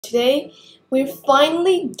Today we're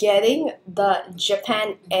finally getting the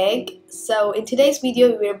Japan egg. So in today's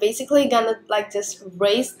video we're basically gonna just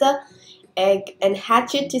raise the egg and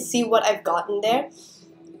hatch it to see what I've gotten there.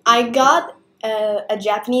 I got a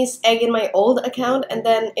Japanese egg in my old account and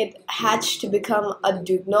then it hatched to become a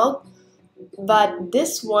dugnog. But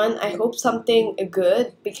this one I hope something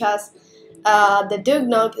good because the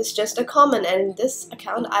dugnog is just a common, and in this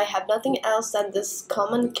account I have nothing else than this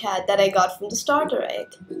common cat that I got from the starter egg.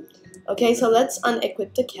 Okay, so let's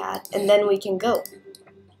unequip the cat and then we can go.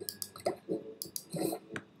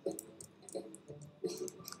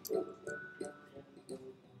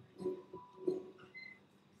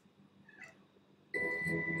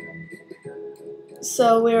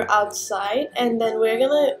 So we're outside and then we're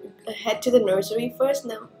gonna head to the nursery first.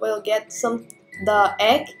 Now we'll get the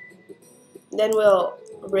egg, then we'll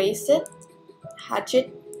raise it, hatch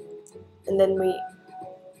it, and then we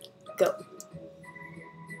go.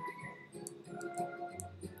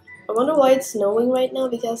 I wonder why it's snowing right now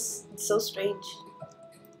because it's so strange.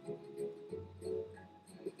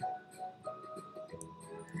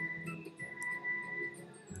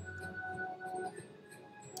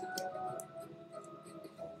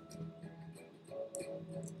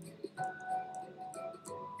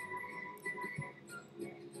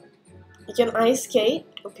 You can ice skate?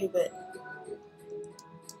 Okay, good.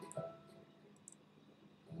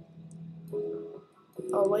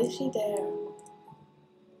 Oh, why is she there?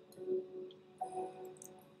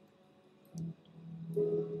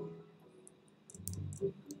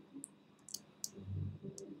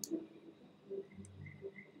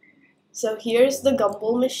 So here's the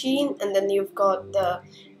gumball machine, and then you've got the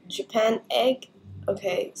Japan egg.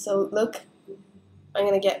 Okay, so look, I'm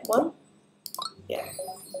gonna get one. Yeah,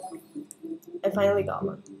 I finally got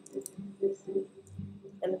one.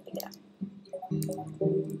 And yeah.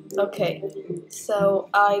 Okay, so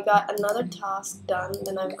I got another task done,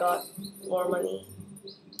 then I've got more money.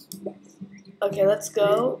 Okay, let's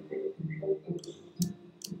go.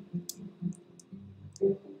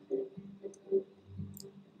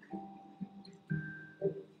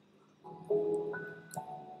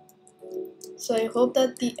 So I hope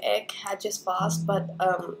that the egg hatches fast, but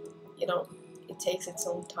you know, it takes its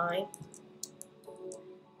own time.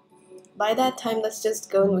 By that time, let's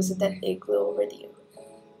just go and visit that igloo over there.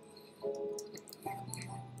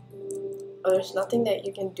 Oh, there's nothing that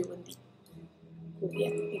you can do in the... Yeah,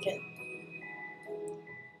 you can.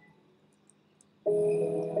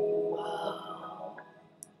 Wow.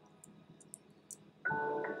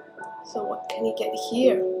 So what can you get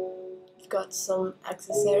here? You've got some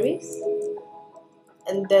accessories.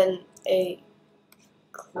 And then a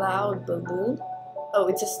cloud balloon. Oh,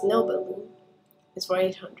 it's a snow balloon. It's for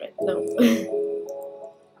 800. No.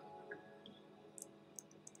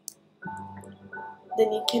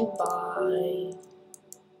 Then you can buy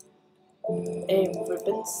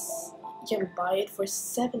ribbons. You can buy it for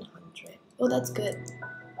 700. Oh, that's good.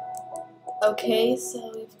 Okay,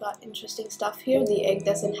 so we've got interesting stuff here. The egg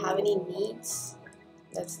doesn't have any needs.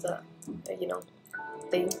 That's the, thing.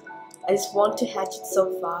 I just want to hatch it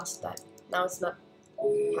so fast that now it's not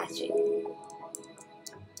hatching.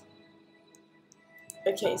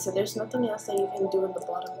 Okay, so there's nothing else that you can do in the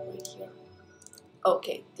bottom right here.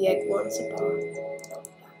 Okay, the egg wants a bath. Oh,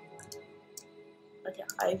 yeah. Okay,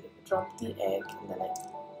 I dropped the egg and then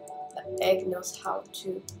the egg knows how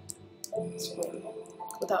to swim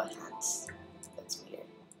without hands. That's weird.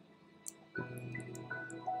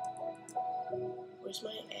 Where's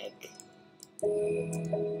my egg?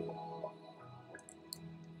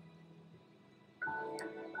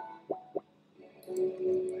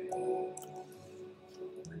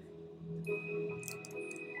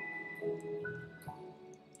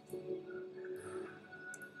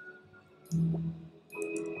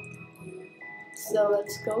 So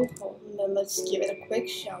let's go home and then let's give it a quick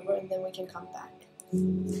shower and then we can come back.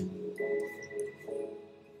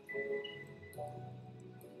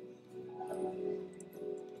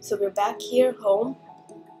 So we're back here, home.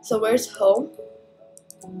 So where's home?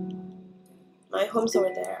 My home's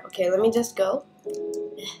over there. Okay, let me just go.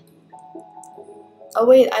 Oh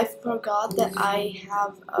wait, I forgot that I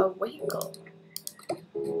have a vehicle.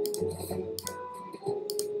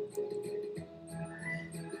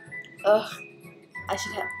 Ugh, I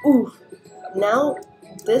should have. Ooh, now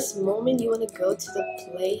this moment you want to go to the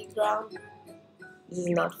playground? This is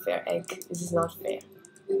not fair, egg. This is not fair.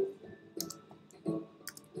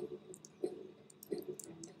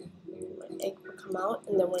 My egg will come out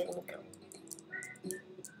and then we're gonna go.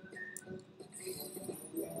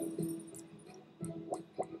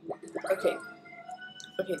 Okay.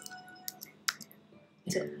 Okay.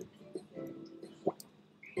 So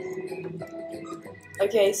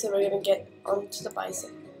Okay, so we're gonna get onto the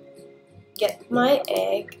bicycle. Get my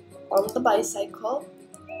egg on the bicycle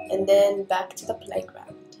and then back to the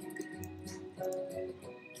playground.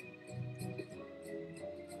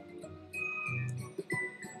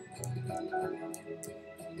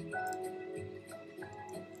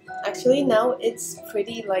 Actually, now it's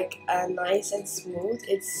pretty like nice and smooth.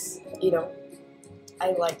 It's,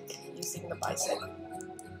 I like using the bicycle.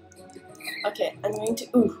 Okay, I'm going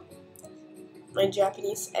to, my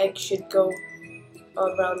Japanese egg should go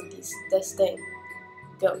around this thing.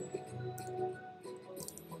 Go.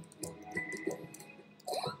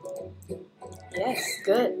 Yes,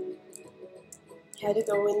 good. You had to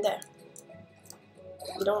go in there.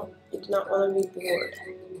 You do not want to be bored.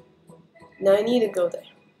 Now I need to go there.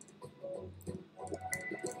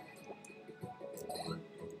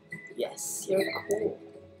 Yes, you're cool.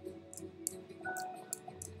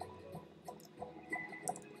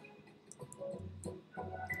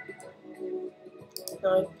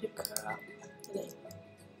 Now I pick her up.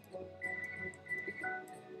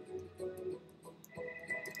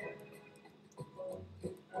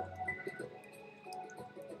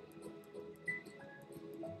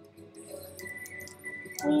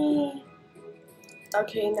 Whee.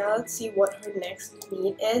 Okay, now let's see what her next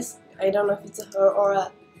need is. I don't know if it's a her or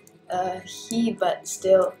a he, but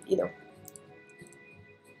still,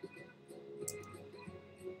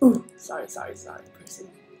 Ooh, sorry, person.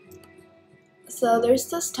 So there's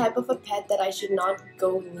this type of a pet that I should not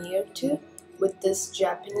go near to with this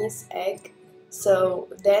Japanese egg. So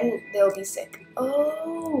then they'll be sick.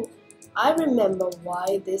 Oh, I remember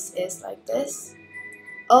why this is like this.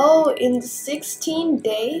 Oh, in 16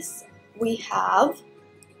 days we have.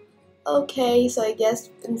 Okay, so I guess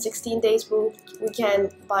in 16 days we can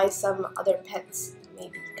buy some other pets,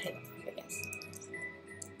 maybe, kind of, I guess.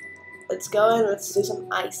 Let's go and let's do some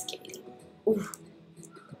ice skating. Ooh,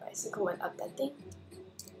 the bicycle went up that thing.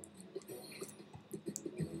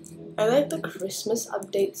 I like the Christmas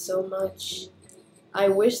update so much. I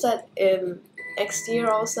wish that next year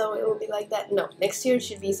also it will be like that. No, next year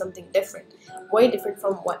should be something different. Way different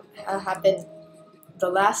from what happened the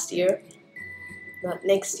last year. Not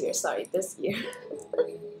next year, sorry, this year.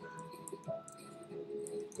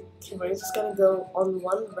 Okay, we're just gonna go on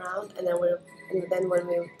one round and then when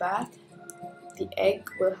we're back, the egg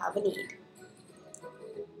will have a need.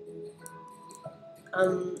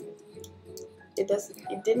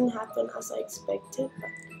 It didn't happen as I expected,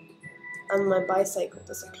 but my bicycle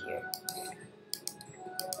disappeared.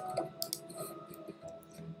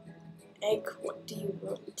 Egg, what do you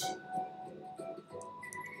want?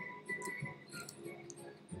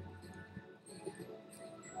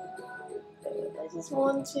 I just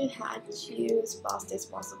want to hatch you as fast as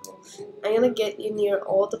possible. I'm gonna get you near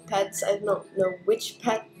all the pets. I don't know which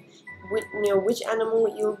pet, which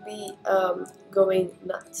animal you'll be going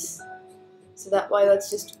nuts. So that why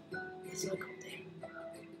let's go there.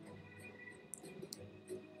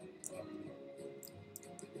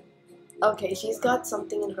 Okay, she's got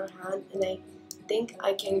something in her hand, and I think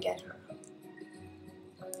I can get her.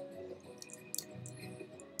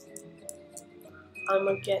 I'm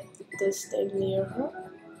gonna get this thing near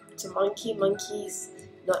her. It's a monkey. Monkey's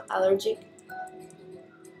not allergic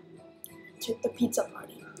to the pizza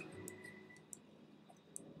party.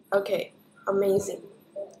 Okay, amazing.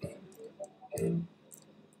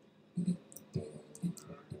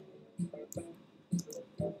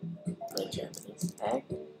 My Japanese egg,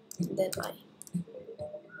 and then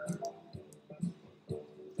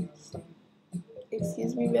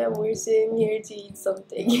Excuse me, ma'am, we're sitting here to eat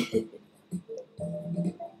something.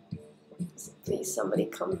 Please, somebody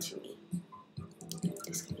come to me.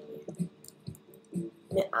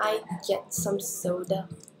 May I get some soda?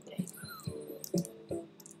 Okay.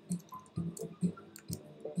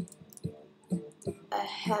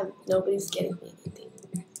 Ahem, nobody's getting me anything.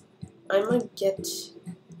 I'm gonna get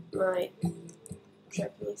my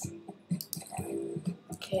Japanese.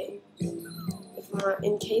 Okay.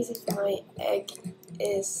 In case if my egg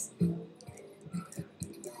is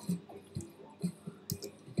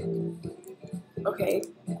okay.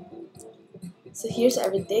 So here's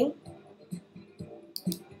everything.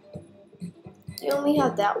 You only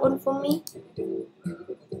have that one for me?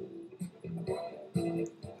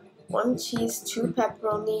 1 cheese, 2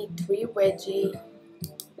 pepperoni, 3 veggie,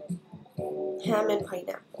 ham and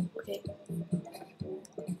pineapple. Okay.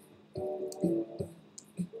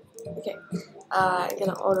 Okay. I'm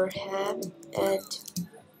gonna order ham and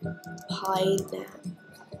pineapple.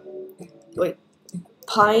 Wait,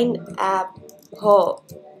 pineapple,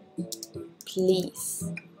 please.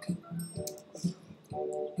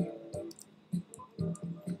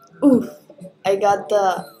 Ooh, I got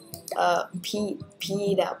the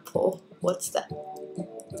pineapple. What's that?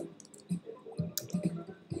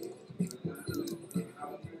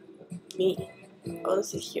 Me. I want to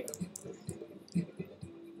sit here.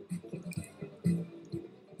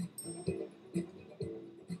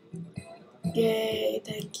 Yay,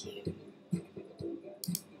 thank you.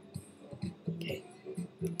 Okay.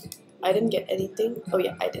 I didn't get anything. Oh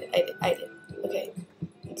yeah, I did. Okay.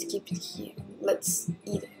 Let's keep it here. Let's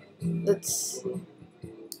eat it. Let's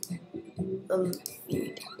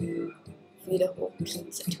feed a whole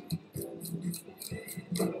pizza to it.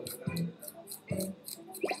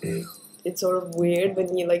 It's sort of weird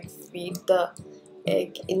when you like feed the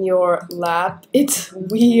egg in your lap. It's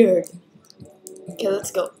weird. Okay,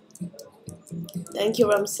 let's go. Thank you,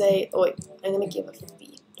 Ramsay. Oh wait, I'm gonna give a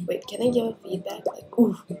feed. Wait, can I give a feedback? Like,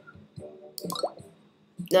 ooh.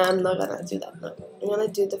 No, I'm not gonna do that. No, I'm gonna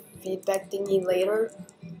do the feedback thingy later,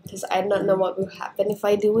 because I don't know what will happen if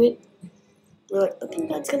I do it. We're like, I think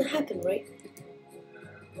that's gonna happen, right?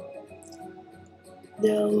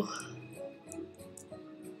 No.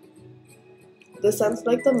 This sounds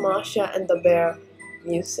like the Masha and the Bear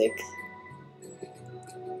music.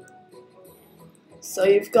 So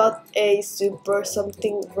you've got a super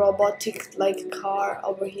something robotic like car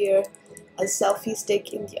over here, a selfie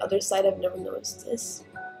stick in the other side. I've never noticed this.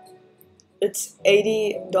 It's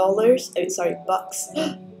 $80. I mean, sorry, bucks.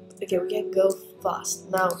 Okay, we can go fast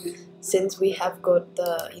now since we have got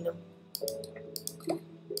the, you know.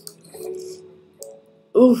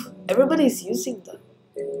 Ooh, everybody's using them.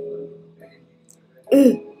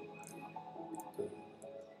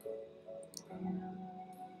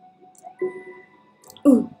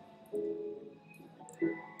 Ooh.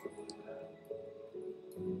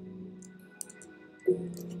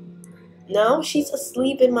 Now she's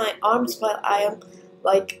asleep in my arms while I am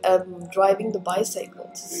like driving the bicycle.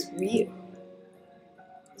 This is weird.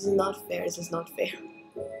 This is not fair. This is not fair.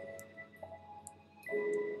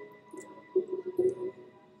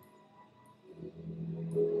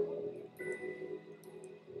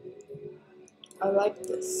 I like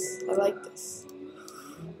this. I like this.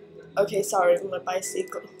 Okay, sorry, my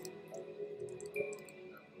bicycle.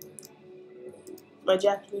 My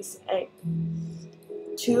Japanese egg.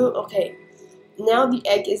 Okay. Now the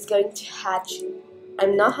egg is going to hatch.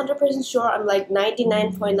 I'm not 100% sure. I'm like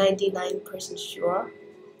 99.99% sure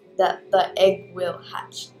that the egg will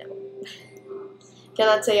hatch now.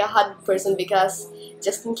 Cannot say 100% because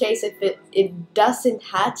just in case if it doesn't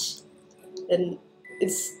hatch, then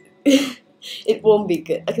it's it won't be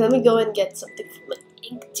good. Okay, let me go and get something for my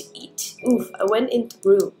egg to eat. Oof, I went in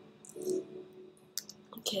through.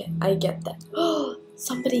 Okay, I get that. Oh,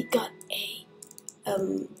 somebody got a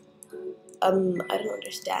I don't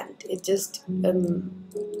understand. It just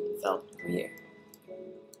felt weird.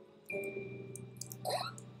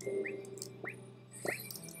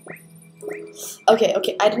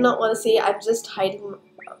 Okay, I do not want to see it. I'm just hiding.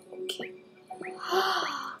 Okay.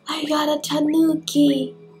 I got a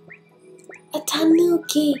tanuki. A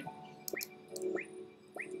tanuki.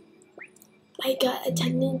 I got a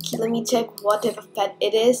tanuki. Let me check what type of pet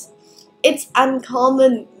it is. It's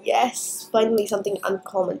uncommon. Yes, finally something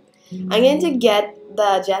uncommon. I'm going to get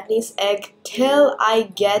the Japanese egg till I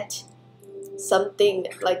get something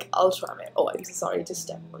like ultra rare. Oh, I'm so sorry to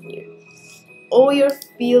step on you. Oh, you're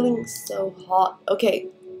feeling so hot. Okay.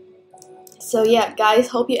 So yeah, guys,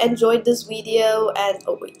 hope you enjoyed this video. And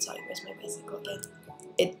oh wait, sorry, where's my bicycle again?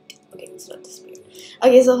 Okay, it's not disappeared.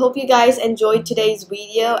 Okay, so hope you guys enjoyed today's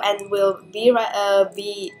video, and we'll be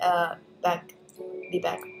back. Be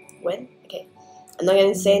back when? Okay, I'm not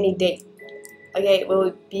gonna say any date. Okay,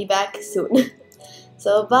 we'll be back soon.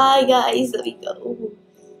 So bye, guys. Let me go.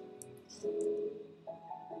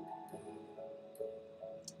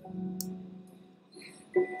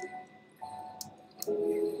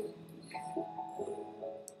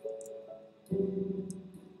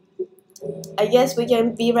 I guess we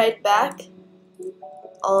can be right back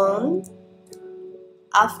on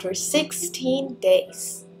after 16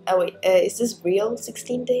 days. Oh wait, is this real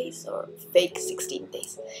 16 days or fake 16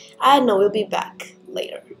 days? I don't know, we'll be back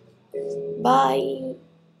later. Bye.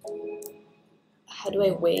 How do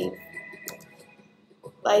I wave?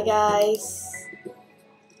 Bye, guys.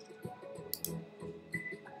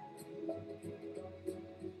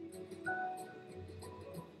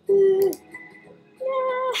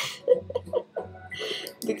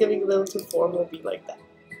 Becoming a little too formal, be like that.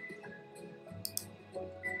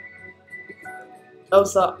 Oh,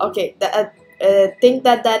 so okay. Think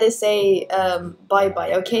that is a bye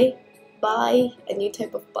bye. Okay, bye. A new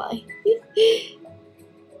type of bye.